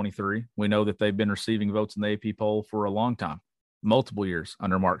number 23. We know that they've been receiving votes in the AP poll for a long time, multiple years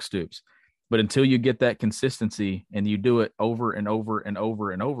under Mark Stoops. But until you get that consistency and you do it over and over and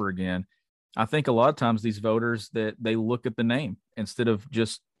over and over again, I think a lot of times these voters that they look at the name instead of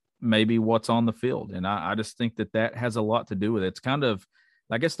just maybe what's on the field. And I just think that has a lot to do with it. It's kind of,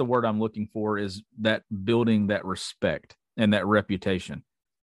 I guess the word I'm looking for is that building that respect and that reputation,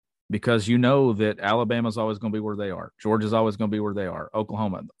 because you know that Alabama's always going to be where they are. Georgia's always going to be where they are.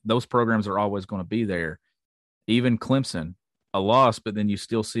 Oklahoma, those programs are always going to be there. Even Clemson, a loss, but then you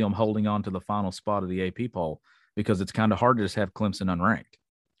still see them holding on to the final spot of the AP poll, because it's kind of hard to just have Clemson unranked,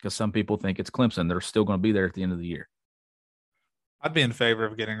 because some people think it's Clemson. They're still going to be there at the end of the year. I'd be in favor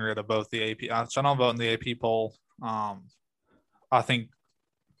of getting rid of both the AP. So I don't vote in the AP poll. I think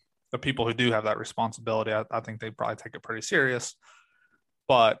the people who do have that responsibility, I think they probably take it pretty serious.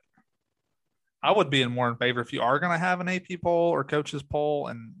 But I would be more in favor if you are going to have an AP poll or coaches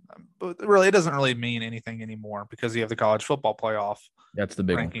poll, but really it doesn't really mean anything anymore because you have the college football playoff. That's the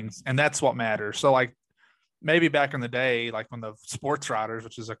big rankings, one. and that's what matters. So like maybe back in the day, like when the sports writers,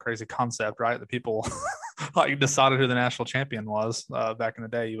 which is a crazy concept, right? The people like decided who the national champion was back in the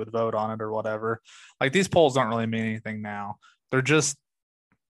day, you would vote on it or whatever. Like these polls don't really mean anything now. They're just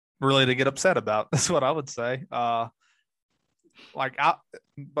really to get upset about. That's what I would say. But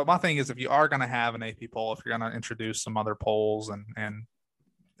my thing is, if you are going to have an AP poll, if you're going to introduce some other polls and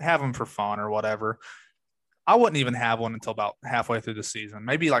have them for fun or whatever, I wouldn't even have one until about halfway through the season.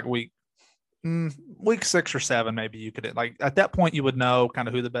 Maybe like week 6 or 7, maybe you could, like at that point you would know kind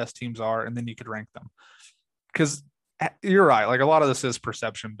of who the best teams are, and then you could rank them. Because you're right, like a lot of this is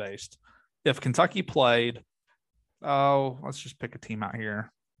perception based. If Kentucky played, let's just pick a team out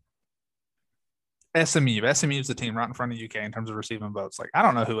here. SMU is the team right in front of UK in terms of receiving votes. Like, I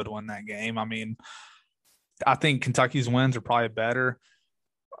don't know who would win that game. I mean, I think Kentucky's wins are probably better.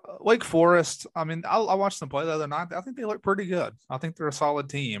 Wake Forest, I mean, I watched them play the other night. I think they look pretty good. I think they're a solid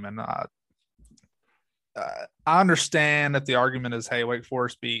team. And I understand that the argument is, hey, Wake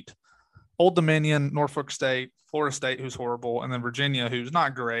Forest beat Old Dominion, Norfolk State, Florida State, who's horrible, and then Virginia, who's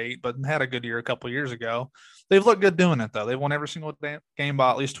not great, but had a good year a couple of years ago. They've looked good doing it, though. They've won every single game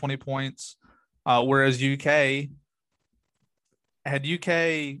by at least 20 points. Whereas had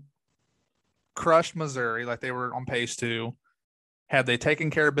UK crushed Missouri like they were on pace to, had they taken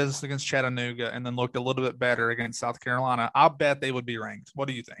care of business against Chattanooga and then looked a little bit better against South Carolina, I bet they would be ranked. What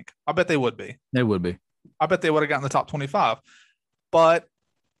do you think? I bet they would be. They would be. I bet they would have gotten the top 25. But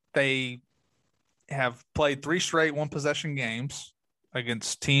they have played 3 straight one-possession games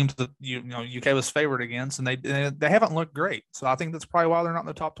against teams that UK was favored against, and they haven't looked great. So I think that's probably why they're not in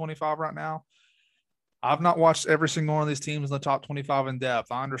the top 25 right now. I've not watched every single one of these teams in the top 25 in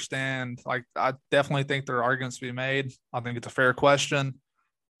depth. I understand. Like, I definitely think there are arguments to be made. I think it's a fair question.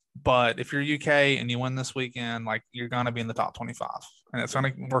 But if you're UK and you win this weekend, like, you're going to be in the top 25. And it's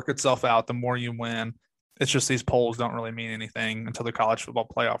going to work itself out the more you win. It's just these polls don't really mean anything until the college football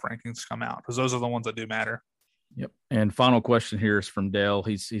playoff rankings come out, because those are the ones that do matter. Yep. And final question here is from Dale.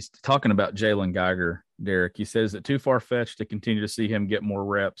 He's talking about Jalen Geiger, Derek. He says that too far-fetched to continue to see him get more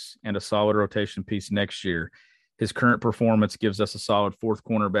reps and a solid rotation piece next year. His current performance gives us a solid 4th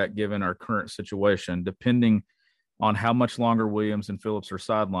cornerback given our current situation. Depending on how much longer Williams and Phillips are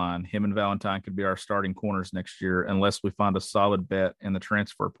sidelined, him and Valentine could be our starting corners next year unless we find a solid bet in the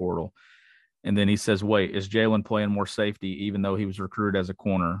transfer portal. And then he says, wait, is Jalen playing more safety even though he was recruited as a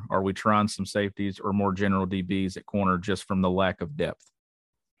corner? Are we trying some safeties or more general DBs at corner just from the lack of depth?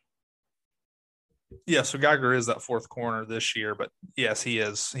 Yeah, so Geiger is that 4th corner this year, but yes, he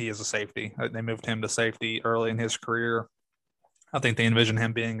is a safety. They moved him to safety early in his career. I think they envision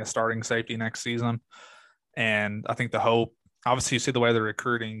him being a starting safety next season. And I think the hope, obviously you see the way they're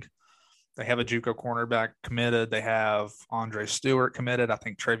recruiting. They have a JUCO cornerback committed. They have Andre Stewart committed. I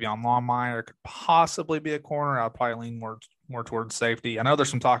think Travion Longmire could possibly be a corner. I'd probably lean more towards safety. I know there's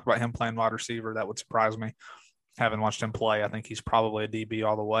some talk about him playing wide receiver. That would surprise me. Haven't watched him play. I think he's probably a DB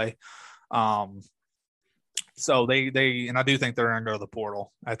all the way. So they and I do think they're going to go to the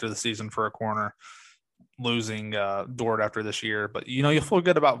portal after the season for a corner, losing Dort after this year. But, you'll feel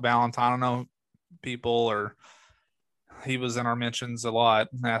good about Valentine. I don't know he was in our mentions a lot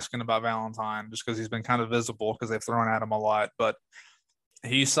asking about Valentine just because he's been kind of visible because they've thrown at him a lot. But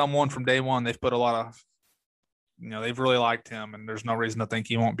he's someone from day one they've put a lot of, they've really liked him, and there's no reason to think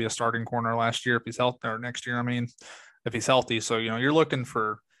he won't be a starting corner last year if he's healthy, or next year, if he's healthy. So, you're looking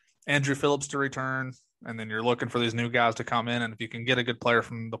for Andrew Phillips to return. and then you're looking for these new guys to come in. And if you can get a good player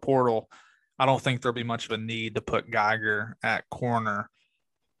from the portal, I don't think there'll be much of a need to put Geiger at corner.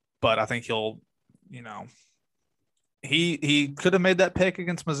 But I think he'll, he could have made that pick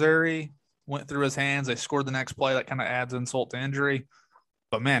against Missouri, went through his hands. They scored the next play. That kind of adds insult to injury.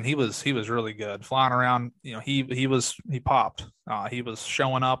 But man, he was really good flying around. He popped. He was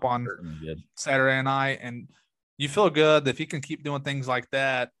showing up on Saturday night, and you feel good if he can keep doing things like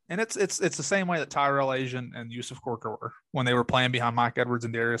that. And it's the same way that Tyrell Asian and Yusuf Corker were when they were playing behind Mike Edwards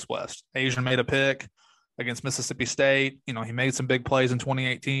and Darius West. Asian made a pick against Mississippi State. He made some big plays in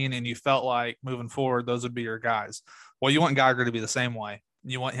 2018, and you felt like moving forward, those would be your guys. Well, you want Geiger to be the same way.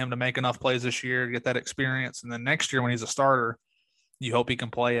 You want him to make enough plays this year to get that experience. And then next year when he's a starter, you hope he can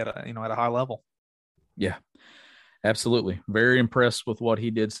play at a high level. Yeah, absolutely. Very impressed with what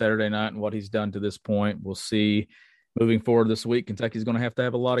he did Saturday night and what he's done to this point. We'll see moving forward this week. Kentucky's going to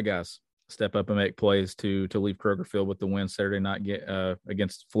have a lot of guys step up and make plays to leave Kroger Field with the win Saturday night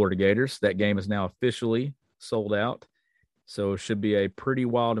against Florida Gators. That game is now officially sold out, so it should be a pretty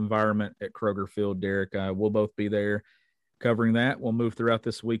wild environment at Kroger Field. Derek, we'll both be there covering that. We'll move throughout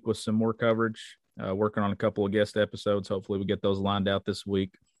this week with some more coverage, working on a couple of guest episodes. Hopefully we get those lined out this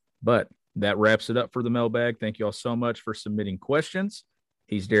week. But that wraps it up for the mailbag. Thank you all so much for submitting questions.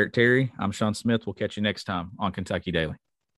 He's Derek Terry. I'm Sean Smith. We'll catch you next time on Kentucky Daily.